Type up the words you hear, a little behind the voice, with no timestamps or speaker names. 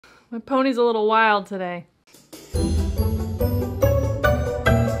My pony's a little wild today.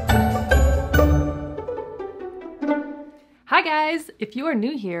 Hi guys! If you are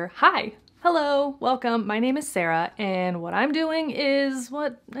new here, hi! Hello, welcome. My name is Sarah, and what I'm doing is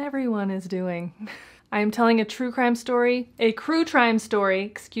what everyone is doing. I am telling a true crime story, a Crue Trime story,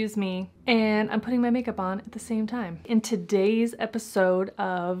 excuse me, and I'm putting my makeup on at the same time. In today's episode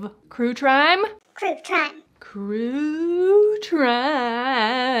of Crue Trime, Crue Trime. Crue Trime.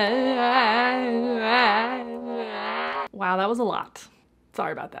 Wow, that was a lot.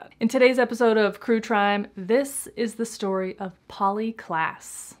 Sorry about that. In today's episode of Crue Trime, this is the story of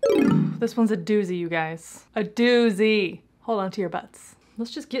Klaas. This one's a doozy, you guys. A doozy. Hold on to your butts.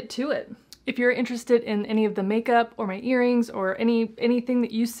 Let's just get to it. If you're interested in any of the makeup or my earrings or anything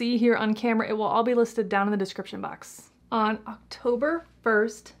that you see here on camera, it will all be listed down in the description box. On October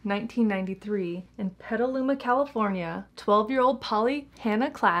 1st, 1993, in Petaluma, California, 12-year-old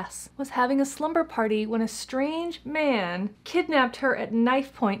Klaas was having a slumber party when a strange man kidnapped her at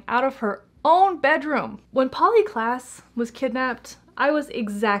knife point out of her own bedroom. When Klaas was kidnapped, I was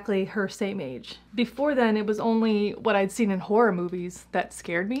exactly her same age. Before then, it was only what I'd seen in horror movies that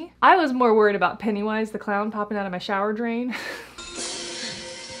scared me. I was more worried about Pennywise the clown popping out of my shower drain.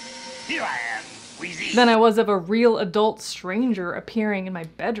 Here I am. Than I was of a real adult stranger appearing in my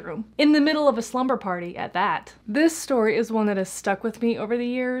bedroom, in the middle of a slumber party at that. This story is one that has stuck with me over the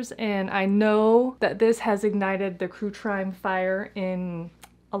years, and I know that this has ignited the Crue Trime fire in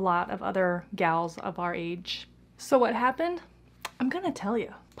a lot of other gals of our age. So what happened? I'm gonna tell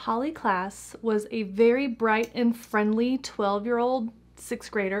you. Klaas was a very bright and friendly 12-year-old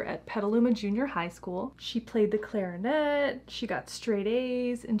sixth grader at Petaluma Junior High School. She played the clarinet, she got straight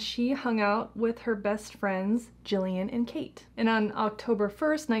A's, and she hung out with her best friends, Jillian and Kate. And on October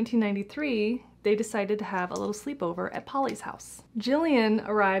 1st, 1993, they decided to have a little sleepover at Polly's house. Jillian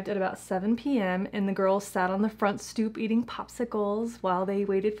arrived at about 7 p.m. and the girls sat on the front stoop eating popsicles while they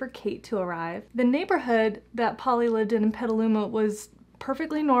waited for Kate to arrive. The neighborhood that Polly lived in Petaluma was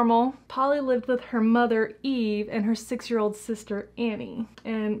perfectly normal. Polly lived with her mother, Eve, and her 6-year-old sister, Annie.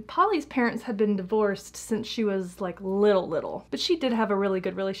 And Polly's parents had been divorced since she was like little. But she did have a really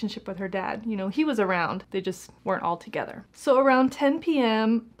good relationship with her dad. You know, he was around. They just weren't all together. So around 10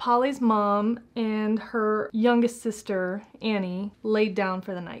 p.m., Polly's mom and her youngest sister, Annie, laid down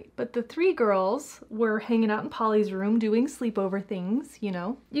for the night. But the three girls were hanging out in Polly's room doing sleepover things, you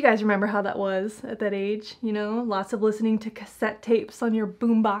know. You guys remember how that was at that age, you know? Lots of listening to cassette tapes on your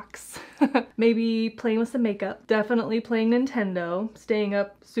boombox. Maybe playing with some makeup. Definitely playing Nintendo. Staying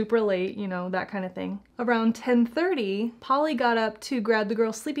up super late, you know, that kind of thing. Around 10:30, Polly got up to grab the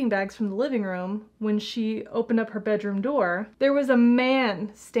girls' sleeping bags from the living room. When she opened up her bedroom door, there was a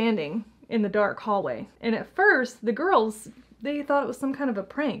man standing in the dark hallway. And at first, the girls, they thought it was some kind of a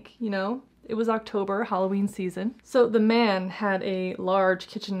prank, you know? It was October, Halloween season. So the man had a large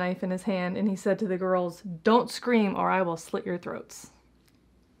kitchen knife in his hand and he said to the girls, "Don't scream or I will slit your throats."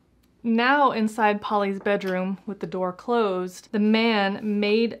 Now inside Polly's bedroom with the door closed, the man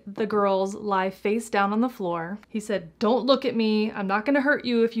made the girls lie face down on the floor. He said, "Don't look at me. I'm not gonna hurt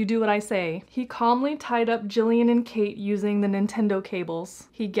you if you do what I say." He calmly tied up Jillian and Kate using the Nintendo cables.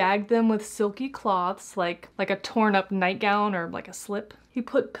 He gagged them with silky cloths like a torn up nightgown or like a slip. He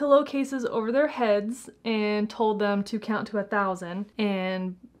put pillowcases over their heads and told them to count to 1,000,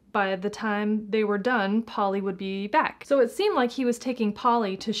 and by the time they were done, Polly would be back. So it seemed like he was taking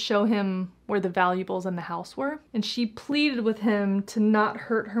Polly to show him where the valuables in the house were. And she pleaded with him to not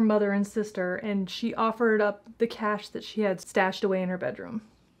hurt her mother and sister, and she offered up the cash that she had stashed away in her bedroom.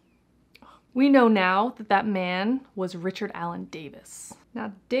 We know now that that man was Richard Allen Davis.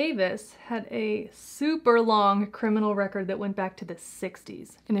 Now, Davis had a super long criminal record that went back to the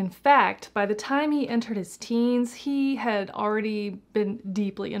 60s. And in fact, by the time he entered his teens, he had already been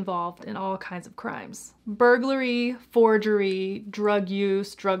deeply involved in all kinds of crimes. Burglary, forgery, drug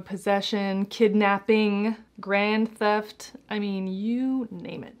use, drug possession, kidnapping, grand theft, I mean, you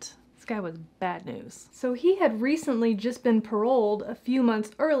name it. This guy was bad news. So he had recently just been paroled a few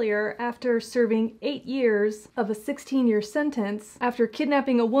months earlier after serving 8 years of a 16-year sentence after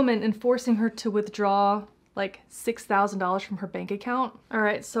kidnapping a woman and forcing her to withdraw like $6,000 from her bank account. All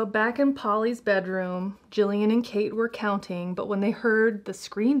right, so back in Polly's bedroom, Jillian and Kate were counting, but when they heard the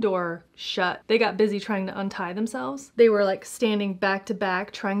screen door shut, they got busy trying to untie themselves. They were like standing back to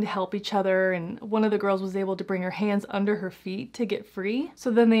back trying to help each other, and one of the girls was able to bring her hands under her feet to get free.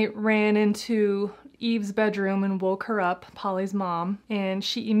 So then they ran into Eve's bedroom and woke her up, Polly's mom, and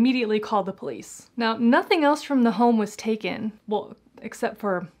she immediately called the police. Now, nothing else from the home was taken, well, except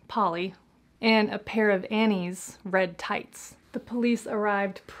for Polly and a pair of Annie's red tights. The police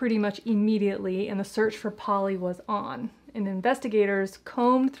arrived pretty much immediately and the search for Polly was on. And investigators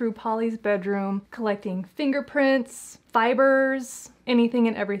combed through Polly's bedroom, collecting fingerprints, fibers, anything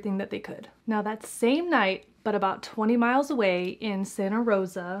and everything that they could. Now that same night, but about 20 miles away in Santa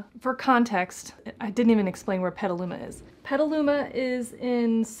Rosa, for context, I didn't even explain where Petaluma is. Petaluma is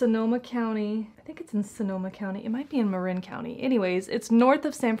in Sonoma County. I think it's in Sonoma County. It might be in Marin County. Anyways, it's north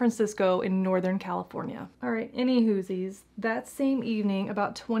of San Francisco in Northern California. All right, any whoosies. That same evening,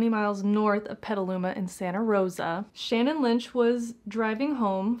 about 20 miles north of Petaluma in Santa Rosa, Shannon Lynch was driving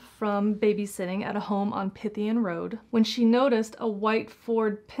home from babysitting at a home on Pythian Road when she noticed a white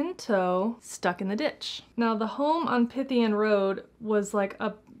Ford Pinto stuck in the ditch. Now, the home on Pythian Road was like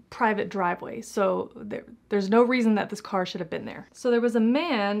a private driveway, so there's no reason that this car should have been there. So there was a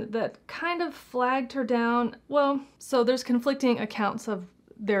man that kind of flagged her down. Well, so there's conflicting accounts of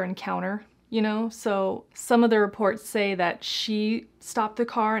their encounter, you know? So some of the reports say that she stopped the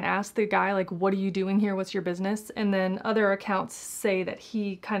car and asked the guy, like, what are you doing here? What's your business? And then other accounts say that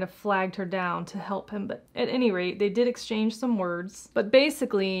he kind of flagged her down to help him. But at any rate, they did exchange some words. But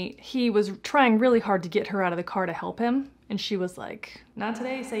basically, he was trying really hard to get her out of the car to help him. And she was like, not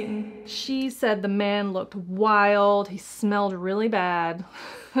today, Satan. She said the man looked wild, he smelled really bad,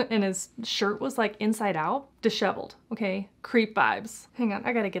 and his shirt was like inside out, disheveled, okay? Creep vibes. Hang on,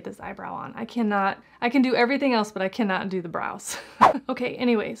 I gotta get this eyebrow on. I can do everything else, but I cannot do the brows. Okay,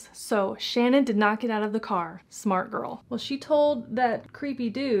 anyways, so Shannon did not get out of the car. Smart girl. Well, she told that creepy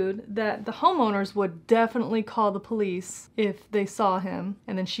dude that the homeowners would definitely call the police if they saw him,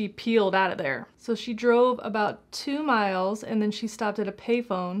 and then she peeled out of there. So she drove about 2 miles and then she stopped at a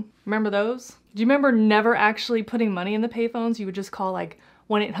payphone. Remember those? Do you remember never actually putting money in the payphones? You would just call like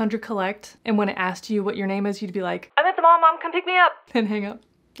 1-800-COLLECT, and when it asked you what your name is, you'd be like, I'm at the mall, Mom, come pick me up, and hang up.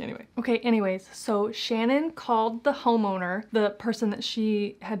 Anyway. Okay, anyways, so Shannon called the homeowner, the person that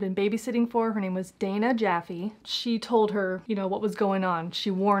she had been babysitting for. Her name was Dana Jaffe. She told her, you know, what was going on. She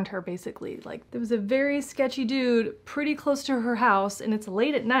warned her basically, like, there was a very sketchy dude pretty close to her house and it's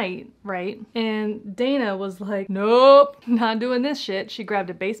late at night, right? And Dana was like, nope, not doing this shit. She grabbed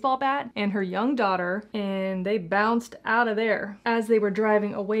a baseball bat and her young daughter and they bounced out of there. As they were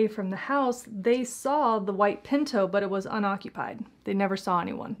driving away from the house, they saw the white Pinto, but it was unoccupied. They never saw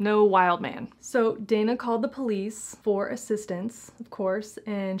anyone. No wild man. So Dana called the police for assistance, of course,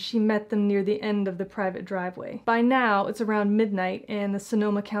 and she met them near the end of the private driveway. By now, it's around midnight and the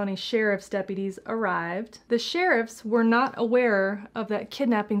Sonoma County Sheriff's deputies arrived. The sheriffs were not aware of that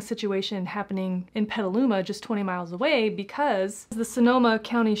kidnapping situation happening in Petaluma just 20 miles away because the Sonoma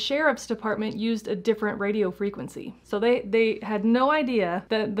County Sheriff's Department used a different radio frequency. So they had no idea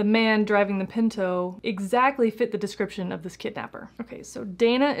that the man driving the Pinto exactly fit the description of this kidnapper. Okay, so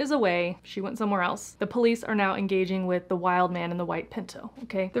Dana is away. She went somewhere else. The police are now engaging with the wild man in the white Pinto,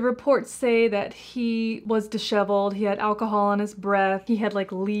 okay? The reports say that he was disheveled. He had alcohol on his breath. He had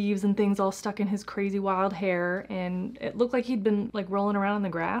like leaves and things all stuck in his crazy wild hair, and it looked like he'd been like rolling around in the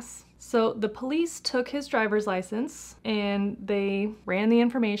grass. So the police took his driver's license and they ran the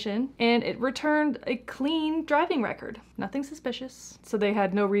information and it returned a clean driving record. Nothing suspicious. So they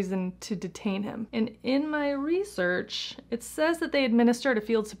had no reason to detain him. And in my research, it says that they administered a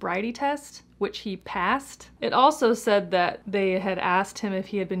field sobriety test, which he passed. It also said that they had asked him if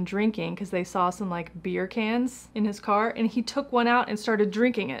he had been drinking because they saw some like beer cans in his car and he took one out and started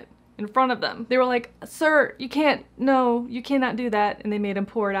drinking it in front of them. They were like, sir, you can't, no, you cannot do that. And they made him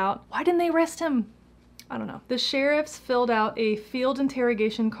pour it out. Why didn't they arrest him? I don't know. The sheriffs filled out a field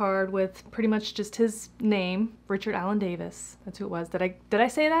interrogation card with pretty much just his name, Richard Allen Davis. That's who it was. Did I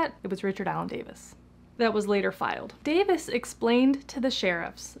say that? It was Richard Allen Davis. That was later filed. Davis explained to the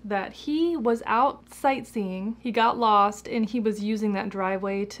sheriffs that he was out sightseeing, he got lost, and he was using that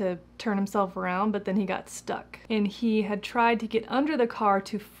driveway to turn himself around, but then he got stuck. And he had tried to get under the car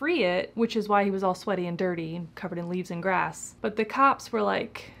to free it, which is why he was all sweaty and dirty and covered in leaves and grass. But the cops were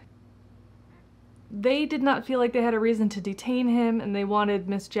like, they did not feel like they had a reason to detain him and they wanted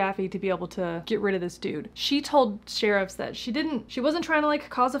Miss Jaffe to be able to get rid of this dude. She told sheriffs that she wasn't trying to like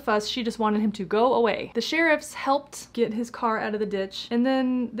cause a fuss, she just wanted him to go away. The sheriffs helped get his car out of the ditch and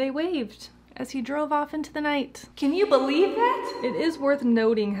then they waved as he drove off into the night. Can you believe that? It is worth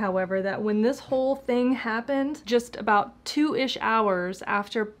noting, however, that when this whole thing happened, just about 2-ish hours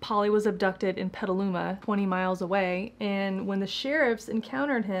after Polly was abducted in Petaluma, 20 miles away, and when the sheriffs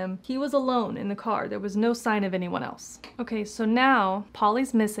encountered him, he was alone in the car. There was no sign of anyone else. Okay, so now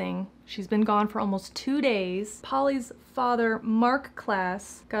Polly's missing. She's been gone for almost 2 days. Polly's father, Mark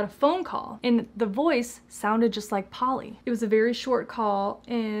Klaas, got a phone call, and the voice sounded just like Polly. It was a very short call,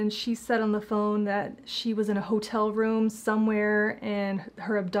 and she said on the phone that she was in a hotel room somewhere and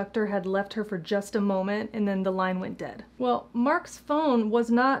her abductor had left her for just a moment, and then the line went dead. Well, Mark's phone was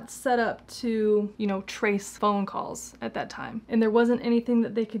not set up to, trace phone calls at that time, and there wasn't anything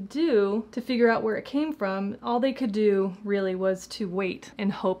that they could do to figure out where it came from. All they could do really was to wait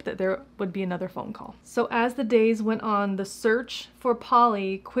and hope that there would be another phone call. So as the days went on, the search for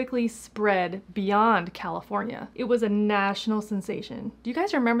Polly quickly spread beyond California. It was a national sensation. Do you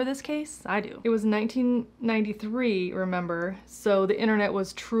guys remember this case? I do. It was 1993, remember? So the internet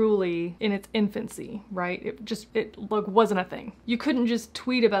was truly in its infancy, right? It wasn't a thing. You couldn't just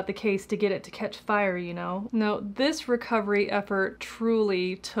tweet about the case to get it to catch fire, No, this recovery effort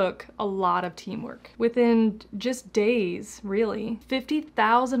truly took a lot of teamwork. Within just days, really,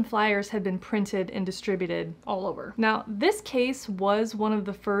 50,000 flyers had been printed and distributed all over. Now, this case was one of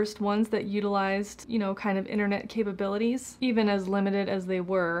the first ones that utilized, kind of internet capabilities, even as limited as they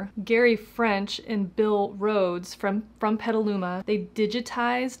were. Gary French and Bill Rhodes from Petaluma, they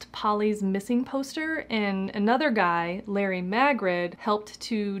digitized Polly's missing poster, and another guy, Larry Magrid, helped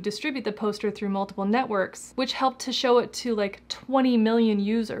to distribute the poster through multiple networks, which helped to show it to like 20 million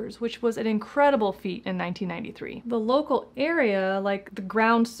users, which was an incredible feat in 1993. The local area, like the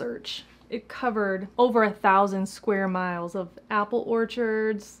ground search, it covered over 1,000 square miles of apple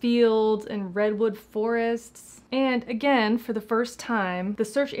orchards, fields, and redwood forests. And again, for the first time, the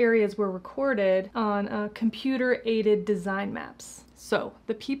search areas were recorded on computer-aided design maps. So,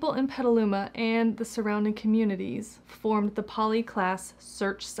 the people in Petaluma and the surrounding communities formed the Polly Klaas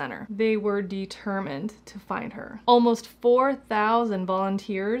Search Center. They were determined to find her. Almost 4,000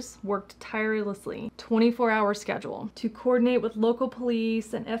 volunteers worked tirelessly, 24-hour schedule, to coordinate with local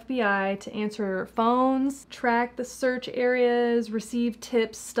police and FBI to answer phones, track the search areas, receive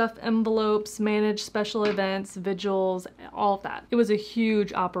tips, stuff envelopes, manage special events, vigils, all of that. It was a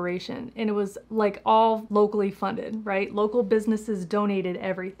huge operation, and it was like all locally funded, right? Local businesses donated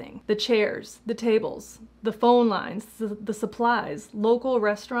everything. The chairs, the tables, the phone lines, the supplies. Local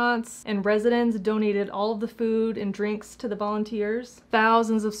restaurants and residents donated all of the food and drinks to the volunteers.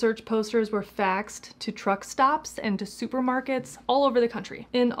 Thousands of search posters were faxed to truck stops and to supermarkets all over the country.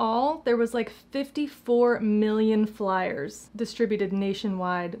 In all, there was like 54 million flyers distributed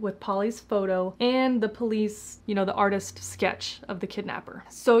nationwide with Polly's photo and the police, the artist sketch of the kidnapper.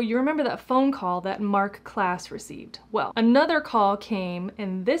 So you remember that phone call that Mark Klaas received? Well, another call came,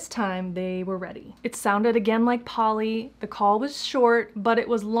 and this time they were ready. It sounded again like Polly. The call was short, but it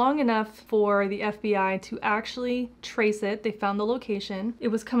was long enough for the FBI to actually trace it. They found the location. It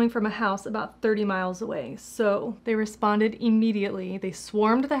was coming from a house about 30 miles away. So they responded immediately. They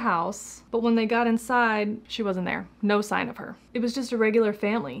swarmed the house, but when they got inside, she wasn't there. No sign of her. It was just a regular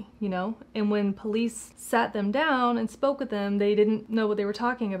family, and when police sat them down and spoke with them, they didn't know what they were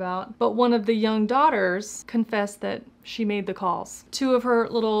talking about. But one of the young daughters confessed that she made the calls. 2 of her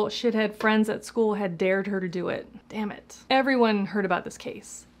little shithead friends at school had dared her to do it. Damn it. Everyone heard about this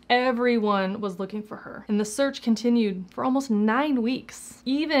case. Everyone was looking for her, and the search continued for almost 9 weeks.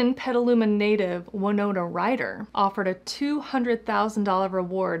 Even Petaluma native Winona Ryder offered a $200,000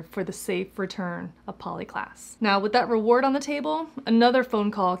 reward for the safe return of Polly Klaas. Now, with that reward on the table, another phone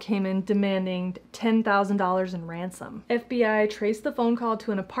call came in demanding $10,000 in ransom. FBI traced the phone call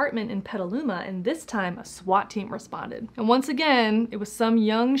to an apartment in Petaluma, and this time a SWAT team responded. And once again, it was some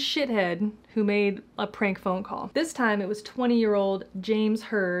young shithead who made a prank phone call. This time it was 20-year-old James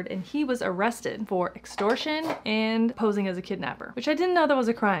Hurd, and he was arrested for extortion and posing as a kidnapper, which I didn't know that was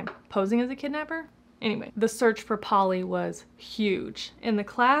a crime. Posing as a kidnapper? Anyway, the search for Polly was huge, and the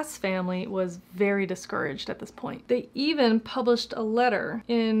Klaas family was very discouraged at this point. They even published a letter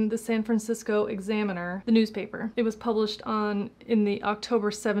in the San Francisco Examiner, the newspaper. It was published in the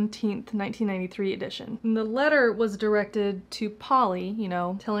October 17th, 1993 edition. And the letter was directed to Polly,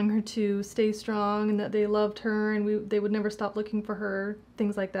 telling her to stay strong and that they loved her and they would never stop looking for her,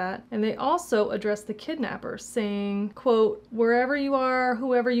 things like that. And they also addressed the kidnapper, saying, quote, "Wherever you are,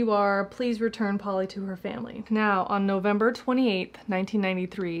 whoever you are, please return Polly to her family." Now, on November 28th,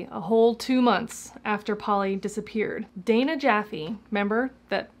 1993, a whole 2 months after Polly disappeared, Dana Jaffe, remember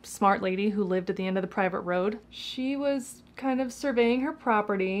that smart lady who lived at the end of the private road? She was kind of surveying her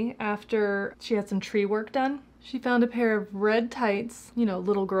property after she had some tree work done. She found a pair of red tights,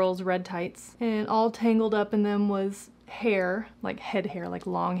 little girls' red tights, and all tangled up in them was hair, like head hair, like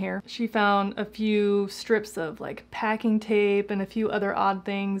long hair. She found a few strips of like packing tape and a few other odd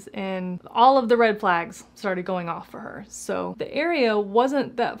things, and all of the red flags started going off for her. So the area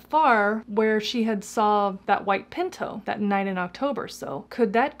wasn't that far where she had saw that white Pinto that night in October. So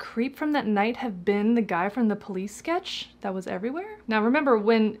could that creep from that night have been the guy from the police sketch that was everywhere? Now remember,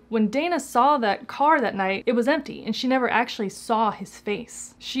 when Dana saw that car that night, it was empty and she never actually saw his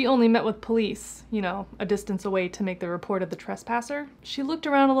face. She only met with police, you know, a distance away to make the report of the trespasser. She looked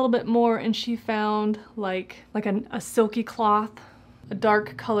around a little bit more and she found like a silky cloth, a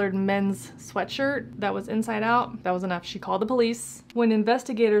dark colored men's sweatshirt that was inside out. That was enough. She called the police. When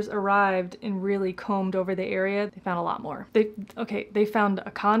investigators arrived and really combed over the area, they found a lot more. They found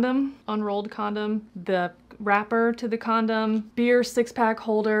a condom, unrolled condom, the wrapper to the condom, beer 6-pack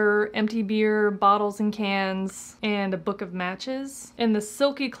holder, empty beer bottles and cans, and a book of matches. And the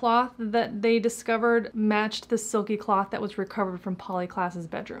silky cloth that they discovered matched the silky cloth that was recovered from Polly Klaas's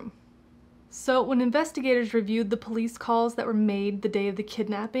bedroom. So when investigators reviewed the police calls that were made the day of the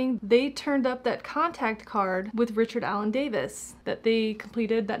kidnapping, they turned up that contact card with Richard Allen Davis that they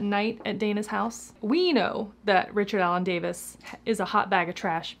completed that night at Dana's house. We know that Richard Allen Davis is a hot bag of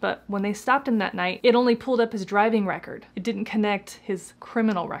trash, but when they stopped him that night, it only pulled up his driving record. It didn't connect his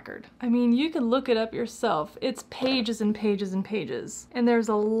criminal record. I mean, you can look it up yourself. It's pages and pages and pages. And there's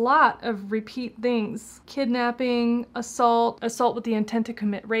a lot of repeat things. Kidnapping, assault with the intent to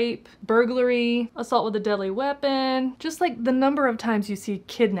commit rape, burglary, assault with a deadly weapon, just like the number of times you see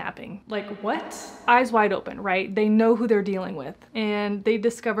kidnapping. Like, what? Eyes wide open, right? They know who they're dealing with. And they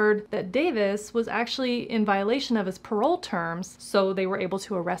discovered that Davis was actually in violation of his parole terms, so they were able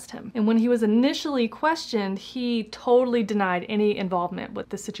to arrest him. And when he was initially questioned, he totally denied any involvement with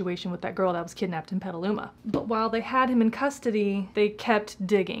the situation with that girl that was kidnapped in Petaluma. But while they had him in custody, they kept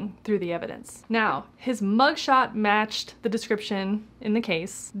digging through the evidence. Now, his mugshot matched the description in the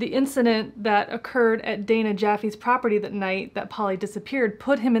case. The incident that occurred at Dana Jaffe's property that night that Polly disappeared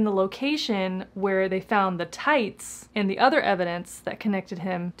put him in the location where they found the tights and the other evidence that connected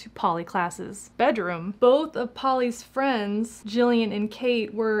him to Polly Klaas's bedroom. Both of Polly's friends, Jillian and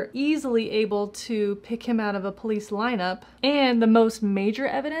Kate, were easily able to pick him out of a police lineup. And the most major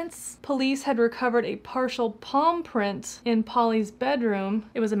evidence, police had recovered a partial palm print in Polly's bedroom.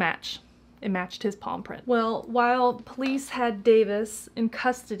 It was a match. It matched his palm print. Well, while police had Davis in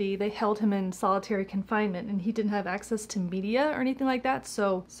custody, they held him in solitary confinement and he didn't have access to media or anything like that,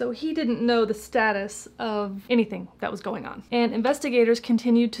 so he didn't know the status of anything that was going on. And investigators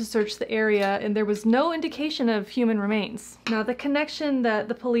continued to search the area and there was no indication of human remains. Now, the connection that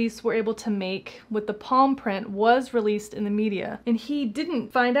the police were able to make with the palm print was released in the media, and he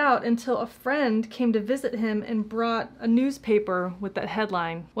didn't find out until a friend came to visit him and brought a newspaper with that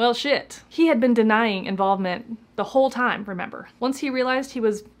headline. Well, shit. He had been denying involvement the whole time, remember. Once he realized he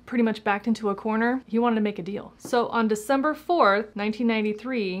was pretty much backed into a corner, he wanted to make a deal. So on December 4th,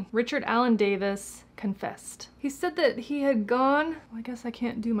 1993, Richard Allen Davis confessed. He said that he had gone, I guess I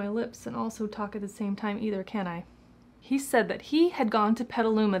can't do my lips and also talk at the same time either, can I? He said that he had gone to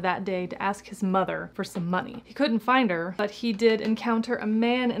Petaluma that day to ask his mother for some money. He couldn't find her, but he did encounter a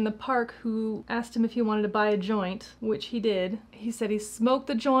man in the park who asked him if he wanted to buy a joint, which he did. He said he smoked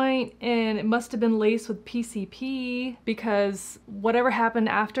the joint and it must have been laced with PCP because whatever happened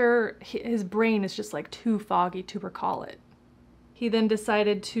after, his brain is just like too foggy to recall it. He then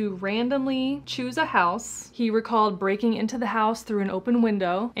decided to randomly choose a house. He recalled breaking into the house through an open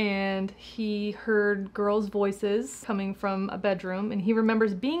window and he heard girls' voices coming from a bedroom, and he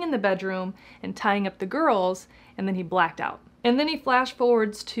remembers being in the bedroom and tying up the girls, and then he blacked out. And then he flash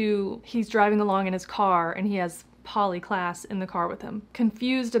forwards to he's driving along in his car and he has Polly Klaas in the car with him.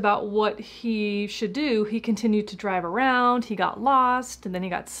 Confused about what he should do, he continued to drive around, he got lost, and then he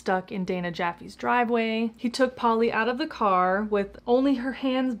got stuck in Dana Jaffe's driveway. He took Polly out of the car with only her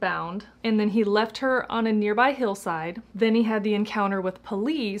hands bound, and then he left her on a nearby hillside. Then he had the encounter with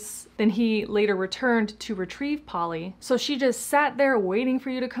police. Then he later returned to retrieve Polly. So she just sat there waiting for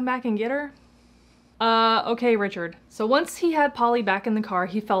you to come back and get her? Okay, Richard. So once he had Polly back in the car,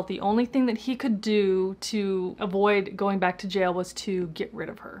 he felt the only thing that he could do to avoid going back to jail was to get rid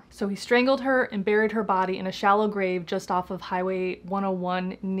of her. So he strangled her and buried her body in a shallow grave just off of Highway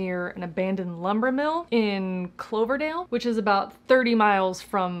 101 near an abandoned lumber mill in Cloverdale, which is about 30 miles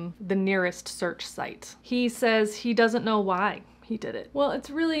from the nearest search site. He says he doesn't know why he did it. Well, it's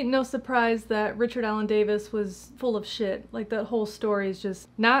really no surprise that Richard Allen Davis was full of shit. Like, that whole story is just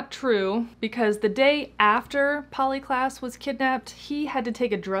not true, because the day after Polly Klaas was kidnapped, he had to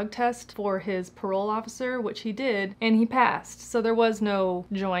take a drug test for his parole officer, which he did, and he passed. So there was no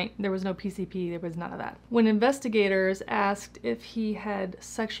joint, there was no PCP, there was none of that. When investigators asked if he had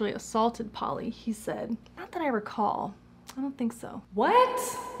sexually assaulted Polly, he said, "Not that I recall. I don't think so."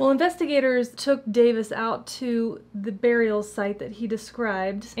 What? Well, investigators took Davis out to the burial site that he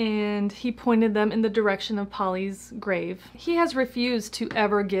described, and he pointed them in the direction of Polly's grave. He has refused to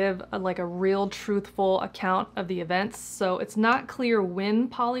ever give a real truthful account of the events, so it's not clear when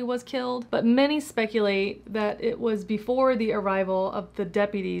Polly was killed, but many speculate that it was before the arrival of the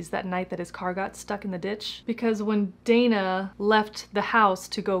deputies that night that his car got stuck in the ditch, because when Dana left the house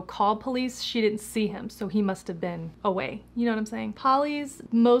to go call police, she didn't see him, so he must have been away. You know what I'm saying? Polly's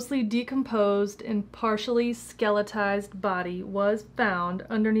mostly decomposed and partially skeletized body was found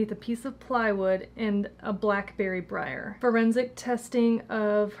underneath a piece of plywood and a blackberry briar. Forensic testing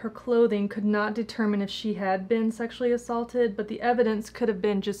of her clothing could not determine if she had been sexually assaulted, but the evidence could have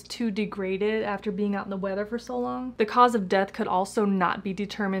been just too degraded after being out in the weather for so long. The cause of death could also not be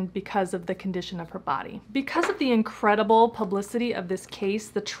determined because of the condition of her body. Because of the incredible publicity of this case,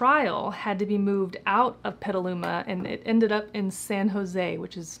 the trial had to be moved out of Petaluma, and it ended up in San Jose,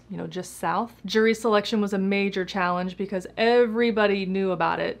 which is, just south. Jury selection was a major challenge because everybody knew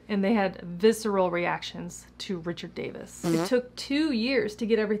about it, and they had visceral reactions to Richard Davis. It took 2 years to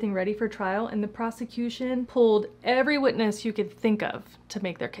get everything ready for trial, and the prosecution pulled every witness you could think of to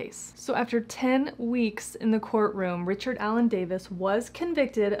make their case. So after 10 weeks in the courtroom, Richard Allen Davis was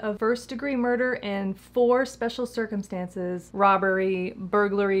convicted of first-degree murder and 4 special circumstances: robbery,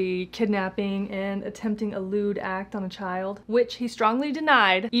 burglary, kidnapping, and attempting a lewd act on a child, which he strongly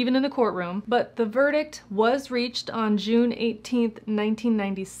denied, even in the courtroom. But the verdict was reached on June 18th,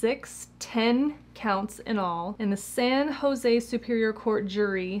 1996, 10 counts in all, and the San Jose Superior Court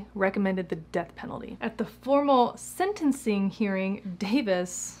jury recommended the death penalty. At the formal sentencing hearing,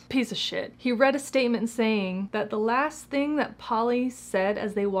 Davis, piece of shit, he read a statement saying that the last thing that Polly said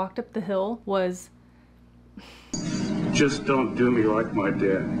as they walked up the hill was, "Just don't do me like my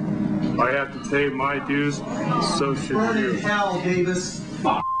dad. I have to pay my dues, so should you." Hell, Davis.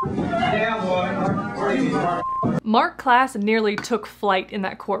 Mark Klaas nearly took flight in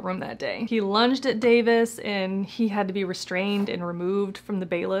that courtroom that day. He lunged at Davis, and he had to be restrained and removed from the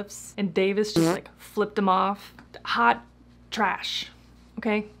bailiffs, and Davis just flipped him off. Hot trash,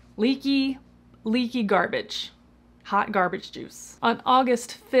 okay? Leaky garbage. Hot garbage juice. On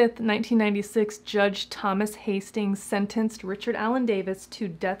August 5th, 1996, Judge Thomas Hastings sentenced Richard Allen Davis to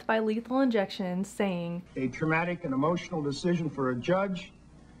death by lethal injection, saying, "A traumatic and emotional decision for a judge.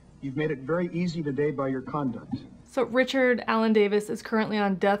 You've made it very easy today by your conduct." So Richard Allen Davis is currently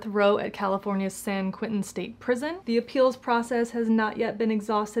on death row at California's San Quentin State Prison. The appeals process has not yet been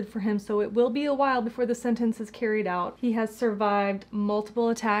exhausted for him, so it will be a while before the sentence is carried out. He has survived multiple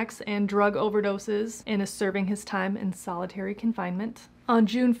attacks and drug overdoses and is serving his time in solitary confinement. On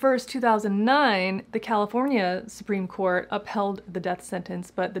June 1st, 2009, the California Supreme Court upheld the death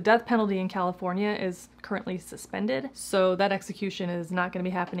sentence, but the death penalty in California is currently suspended, so that execution is not going to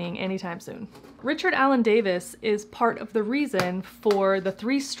be happening anytime soon. Richard Allen Davis is part of the reason for the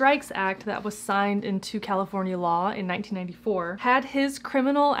 3 Strikes Act that was signed into California law in 1994. Had his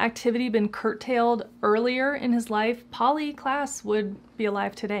criminal activity been curtailed earlier in his life, Polly Klaas would be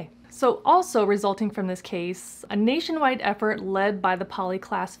alive today. So also resulting from this case, a nationwide effort led by the Polly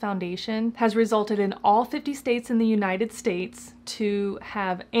Klaas Foundation has resulted in all 50 states in the United States to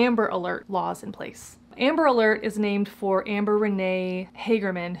have Amber Alert laws in place. Amber Alert is named for Amber Renee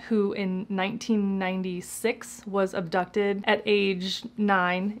Hagerman, who in 1996 was abducted at age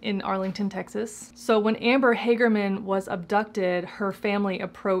 9 in Arlington, Texas. So when Amber Hagerman was abducted, her family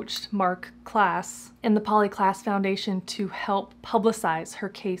approached Mark Klaas and the Polly Klaas Foundation to help publicize her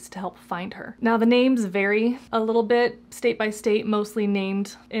case to help find her. Now the names vary a little bit, state by state, mostly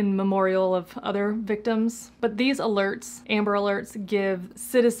named in memorial of other victims. But these alerts, Amber Alerts, give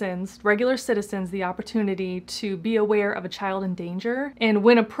citizens, regular citizens, the opportunity to be aware of a child in danger and,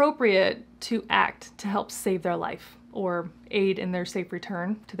 when appropriate, to act to help save their life or aid in their safe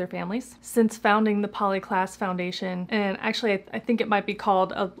return to their families. Since founding the Polly Klaas Foundation, and actually I think it might be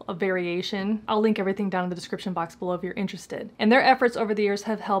called a variation, I'll link everything down in the description box below if you're interested. And their efforts over the years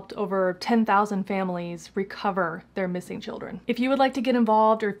have helped over 10,000 families recover their missing children. If you would like to get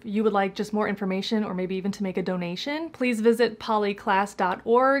involved, or if you would like just more information, or maybe even to make a donation, please visit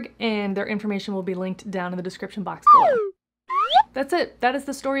pollyklaas.org, and their information will be linked down in the description box below. that's it. That is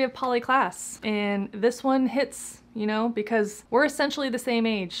the story of poly Klaas. And this one hits, you know, because we're essentially the same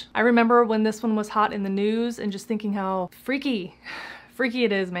age. I remember when this one was hot in the news and just thinking how freaky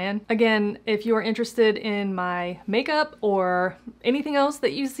it is, man. Again, if you are interested in my makeup or anything else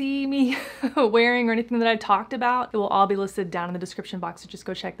that you see me wearing or anything that I talked about, it will all be listed down in the description box, so just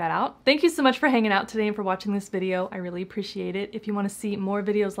go check that out. Thank you so much for hanging out today and for watching this video. I really appreciate it. If you want to see more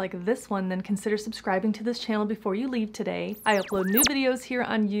videos like this one, then consider subscribing to this channel before you leave today. I upload new videos here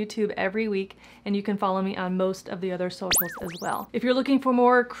on YouTube every week, and you can follow me on most of the other socials as well. If you're looking for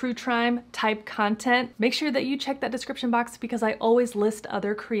more Crue Trime type content, make sure that you check that description box because I always list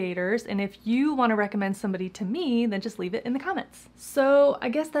other creators, and if you want to recommend somebody to me, then just leave it in the comments. So I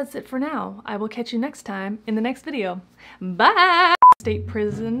guess that's it for now. I will catch you next time in the next video. Bye! State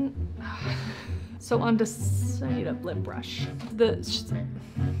prison. So on to I need a lip brush.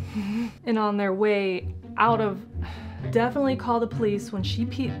 And on their way out of, definitely call the police when she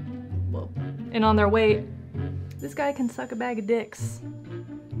and on their way, this guy can suck a bag of dicks.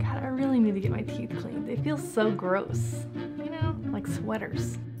 God, I really need to get my teeth cleaned. They feel so gross, you know, like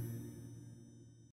sweaters.